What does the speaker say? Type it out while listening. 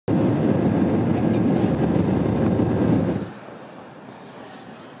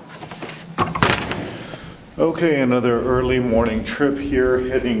Okay, another early morning trip here,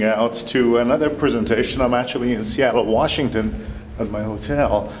 heading out to another presentation. I'm actually in Seattle, Washington at my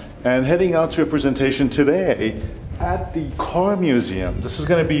hotel, and heading out to a presentation today at the Car Museum. This is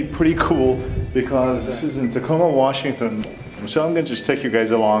going to be pretty cool because this is in Tacoma, Washington. So I'm going to just take you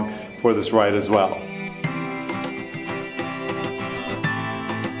guys along for this ride as well.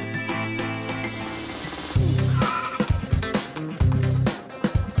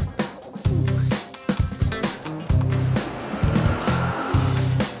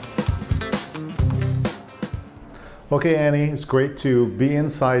 Okay, Annie, it's great to be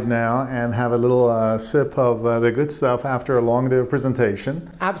inside now and have a little sip of the good stuff after a long day of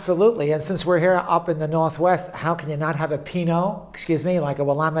presentation. Absolutely, and since we're here up in the Northwest, how can you not have a like a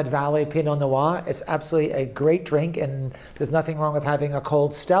Willamette Valley Pinot Noir? It's absolutely a great drink, and there's nothing wrong with having a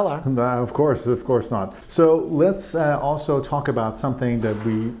cold Stella. Of course not. So let's also talk about something that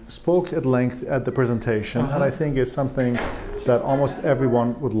we spoke at length at the presentation, and I think is something that almost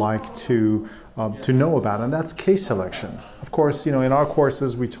everyone would like to know about, and that's case selection. Of course, you know, in our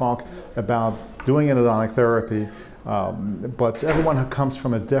courses we talk about doing endodontic therapy, but everyone comes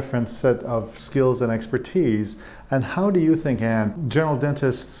from a different set of skills and expertise. And how do you think, Anne, general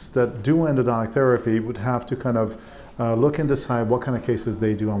dentists that do endodontic therapy would have to kind of look and decide what kind of cases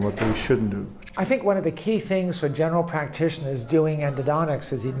they do and what they shouldn't do? I think one of the key things for general practitioners doing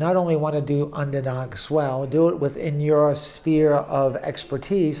endodontics is you not only want to do endodontics well, do it within your sphere of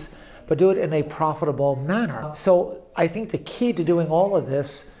expertise, but do it in a profitable manner. So I think the key to doing all of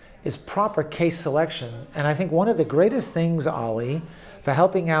this is proper case selection. And I think one of the greatest things, Ali, for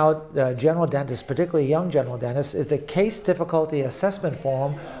helping out the general dentists, particularly young general dentists, is the case difficulty assessment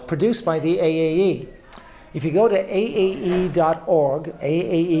form produced by the AAE. If you go to AAE.org,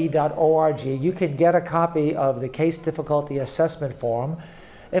 AAE.org, you can get a copy of the case difficulty assessment form.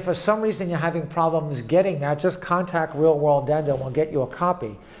 If for some reason you're having problems getting that, just contact Real World Dental and we'll get you a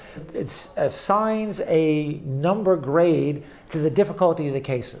copy. It assigns a number grade to the difficulty of the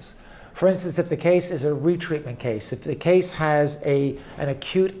cases. For instance, if the case is a retreatment case, if the case has an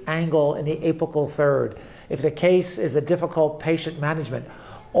acute angle in the apical third, if the case is a difficult patient management,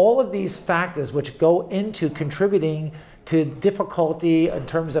 all of these factors which go into contributing to difficulty in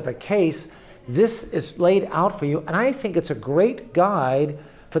terms of a case, this is laid out for you, and I think it's a great guide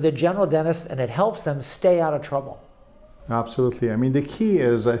for the general dentist, and it helps them stay out of trouble. Absolutely. I mean, the key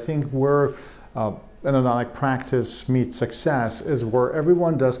is, I think, where endodontic practice meets success is where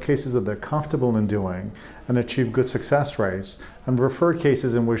everyone does cases that they're comfortable in doing and achieve good success rates, and refer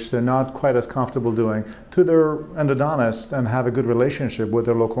cases in which they're not quite as comfortable doing to their endodontist and have a good relationship with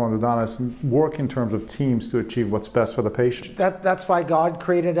their local endodontist and work in terms of teams to achieve what's best for the patient. That's why God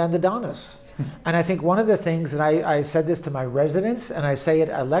created endodontists. And I think one of the things, and I said this to my residents and I say it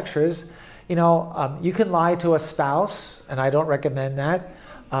at lectures, you know, you can lie to a spouse, and I don't recommend that.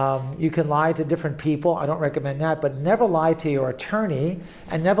 You can lie to different people, I don't recommend that, but never lie to your attorney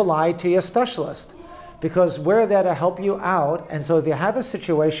and never lie to your specialist, because we're there to help you out. And so if you have a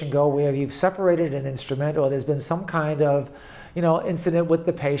situation go where you've separated an instrument or there's been some kind of, you know, incident with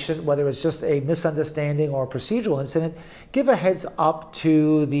the patient, whether it's just a misunderstanding or a procedural incident, give a heads up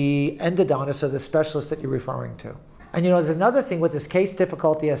to the endodontist or the specialist that you're referring to. And you know, there's another thing with this case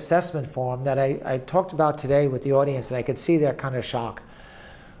difficulty assessment form that I talked about today with the audience, and I could see they're kind of shocked.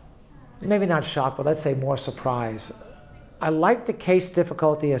 Maybe not shocked, but let's say more surprised. I like the case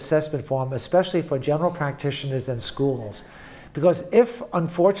difficulty assessment form, especially for general practitioners and schools, because if,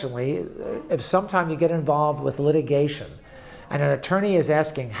 unfortunately, if sometime you get involved with litigation and an attorney is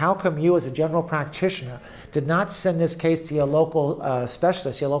asking, how come you as a general practitioner did not send this case to your local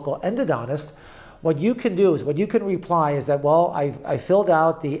specialist, your local endodontist, what you can do is, what you can reply is that, well, I filled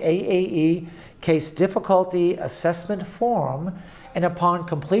out the AAE case difficulty assessment form, and upon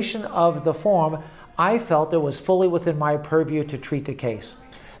completion of the form, I felt it was fully within my purview to treat the case.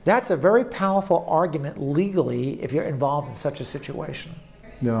 That's a very powerful argument legally if you're involved in such a situation.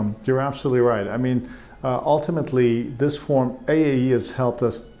 Yeah, you're absolutely right. I mean, ultimately, this form, AAE, has helped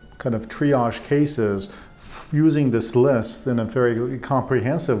us kind of triage cases using this list in a very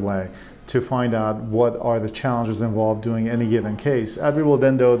comprehensive way to find out what are the challenges involved doing any given case. At Real World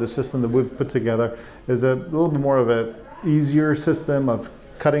Endo, the system that we've put together is a little bit more of an easier system of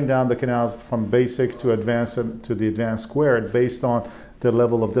cutting down the canals from basic to advanced to the advanced squared based on the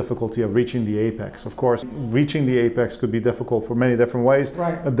level of difficulty of reaching the apex. Of course, reaching the apex could be difficult for many different ways,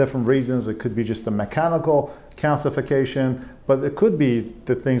 right, different reasons. It could be just a mechanical calcification, but it could be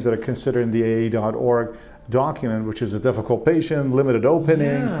the things that are considered in the AA.org document, which is a difficult patient, limited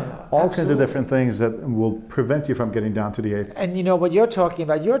opening, all kinds of different things that will prevent you from getting down to the apex. And you know what you're talking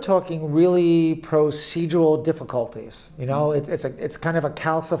about, you're talking really procedural difficulties. You know, it's kind of a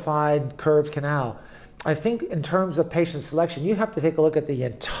calcified curved canal. I think in terms of patient selection, you have to take a look at the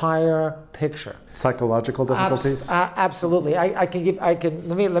entire picture. Psychological difficulties? Absolutely.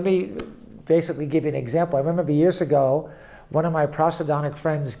 Let me basically give you an example. I remember years ago, one of my prosthodontic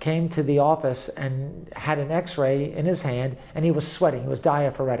friends came to the office and had an x-ray in his hand, and he was sweating. He was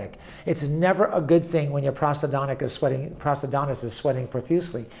diaphoretic. It's never a good thing when your prostodontist is sweating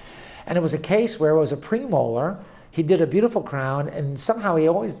profusely. And it was a case where it was a premolar. He did a beautiful crown, and somehow he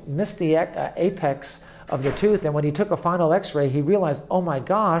always missed the apex of the tooth. And when he took a final x-ray, he realized, oh my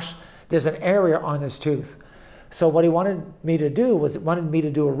gosh, there's an area on this tooth. So what he wanted me to do was a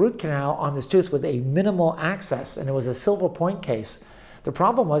root canal on this tooth with a minimal access, and it was a silver point case. The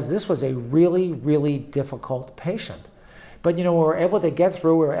problem was this was a really, really difficult patient. But you know, we were able to get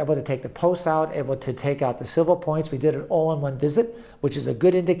through, we were able to take the posts out, able to take out the silver points. We did it all in one visit, which is a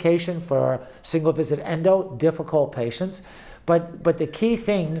good indication for single visit endo, difficult patients. But the key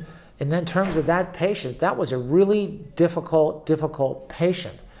thing, and in terms of that patient, that was a really difficult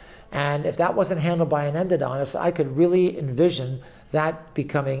patient. And if that wasn't handled by an endodontist, I could really envision that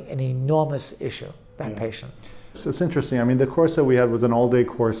becoming an enormous issue, that patient. So it's interesting. I mean, the course that we had was an all-day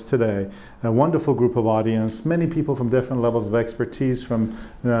course today. A wonderful group of audience, many people from different levels of expertise from...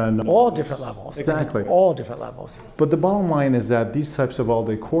 all different levels. Exactly. All different levels. But the bottom line is that these types of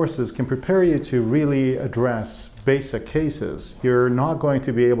all-day courses can prepare you to really address basic cases. You're not going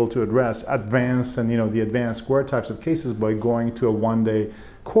to be able to address advanced and, the advanced square types of cases by going to a one-day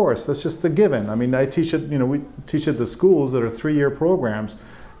course. That's just the given. I mean, I teach it, we teach at the schools that are 3-year programs.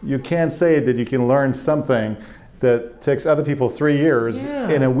 You can't say that you can learn something that takes other people 3 years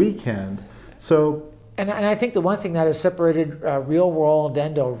in a weekend. So, and I think the one thing that has separated real world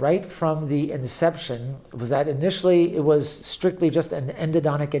endo right from the inception was that initially it was strictly just an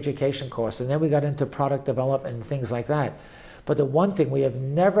endodontic education course, and then we got into product development and things like that. But the one thing we have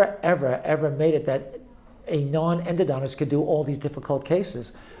never, ever made it that a non-endodontist could do all these difficult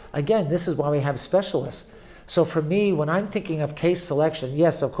cases. Again, this is why we have specialists. So for me, when I'm thinking of case selection,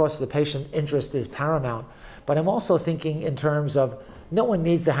 yes, of course, the patient interest is paramount, but I'm also thinking in terms of no one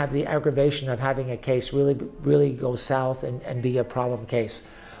needs to have the aggravation of having a case really go south and be a problem case.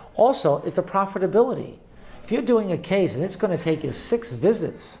 Also, it's the profitability. If you're doing a case and it's going to take you 6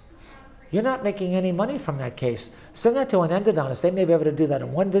 visits, you're not making any money from that case. Send that to an endodontist. They may be able to do that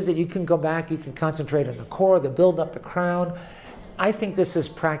in one visit. You can go back, you can concentrate on the core, the build up the crown. I think this is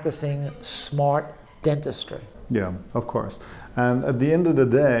practicing smart dentistry. Yeah, of course. And at the end of the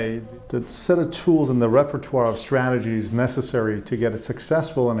day, the set of tools and the repertoire of strategies necessary to get it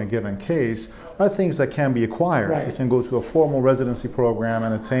successful in a given case are things that can be acquired. Right. You can go to a formal residency program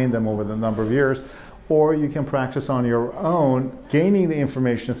and attain them over the number of years, or you can practice on your own, gaining the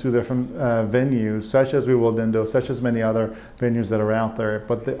information through different venues, such as Real World Endo, such as many other venues that are out there.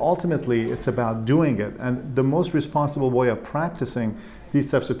 But ultimately, it's about doing it. And the most responsible way of practicing these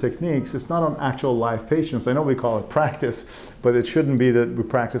types of techniques, it's not on actual live patients. I know we call it practice, but it shouldn't be that we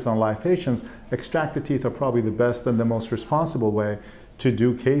practice on live patients. Extracted teeth are probably the best and the most responsible way to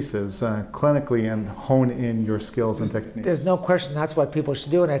do cases clinically and hone in your skills and techniques. There's no question that's what people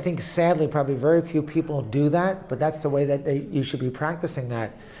should do, and I think sadly probably very few people do that, but that's the way that you should be practicing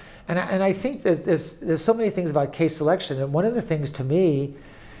that. And I think there's so many things about case selection, and one of the things to me,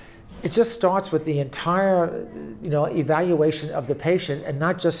 it just starts with the entire evaluation of the patient and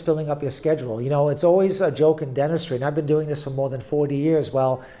not just filling up your schedule. It's always a joke in dentistry, and I've been doing this for more than 40 years.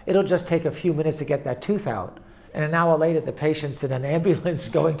 Well, it'll just take a few minutes to get that tooth out. And an hour later, the patient's in an ambulance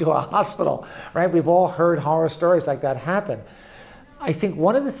going to a hospital, right? We've all heard horror stories like that happen. I think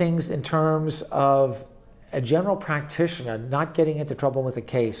one of the things in terms of a general practitioner not getting into trouble with a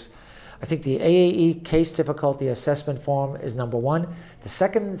case, I think the AAE case difficulty assessment form is number one. The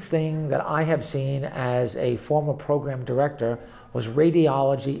second thing that I have seen as a former program director was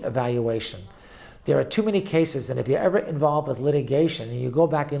radiology evaluation. There are too many cases, and if you're ever involved with litigation and you go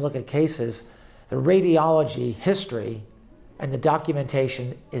back and look at cases, the radiology history and the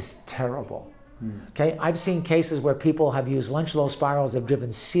documentation is terrible. Okay, I've seen cases where people have used Lunchlow spirals, have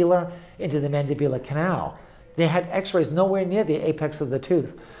driven sealer into the mandibular canal. They had x-rays nowhere near the apex of the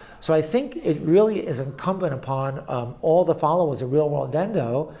tooth. So I think it really is incumbent upon all the followers of Real World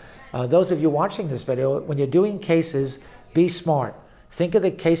Endo, those of you watching this video, when you're doing cases, be smart. Think of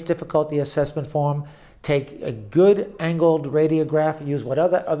the case difficulty assessment form. Take a good angled radiograph, use what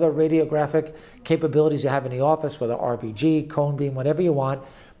other radiographic capabilities you have in the office, whether RVG, cone beam, whatever you want,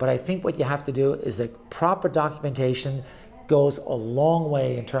 But I think what you have to do is that proper documentation goes a long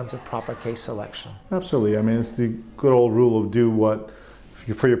way in terms of proper case selection. Absolutely. I mean, it's the good old rule of do what,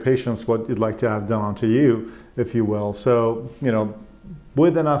 for your patients, what you'd like to have done onto you, if you will. So, you know,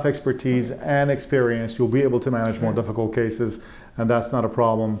 with enough expertise and experience, you'll be able to manage more difficult cases, and that's not a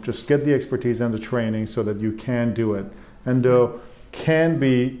problem. Just get the expertise and the training so that you can do it. Endo can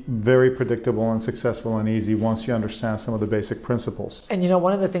be very predictable and successful and easy once you understand some of the basic principles. And you know,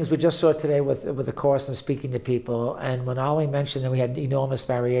 one of the things we just saw today with the course and speaking to people, and when Ali mentioned that we had enormous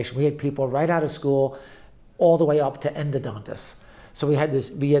variation, we had people right out of school all the way up to endodontists. So we had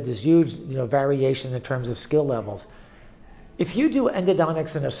this huge, you know, variation in terms of skill levels. If you do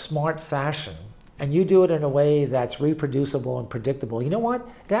endodontics in a smart fashion, and you do it in a way that's reproducible and predictable, you know what?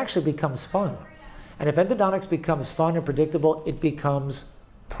 It actually becomes fun. And if endodontics becomes fun and predictable, it becomes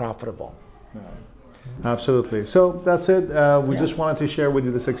profitable. Yeah. Absolutely. So that's it. We just wanted to share with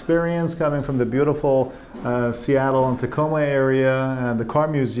you this experience coming from the beautiful Seattle and Tacoma area, and the car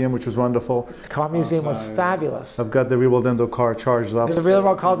museum, which was wonderful. The car museum was fabulous. I've got the real world endo car charged up. There's a real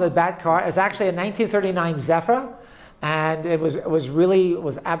world called the Bat car. It's actually a 1939 Zephyr, and it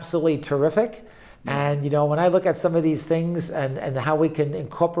was absolutely terrific. And you know, when I look at some of these things and how we can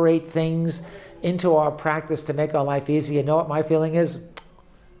incorporate things into our practice to make our life easy, you know what my feeling is?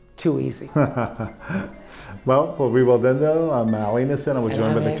 Too easy. Well, for Real World Endo, I'm Ali Nissen, and we're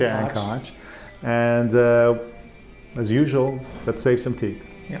joined by Dr. Koch. And as usual, let's save some teeth.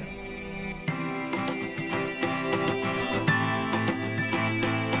 Yep.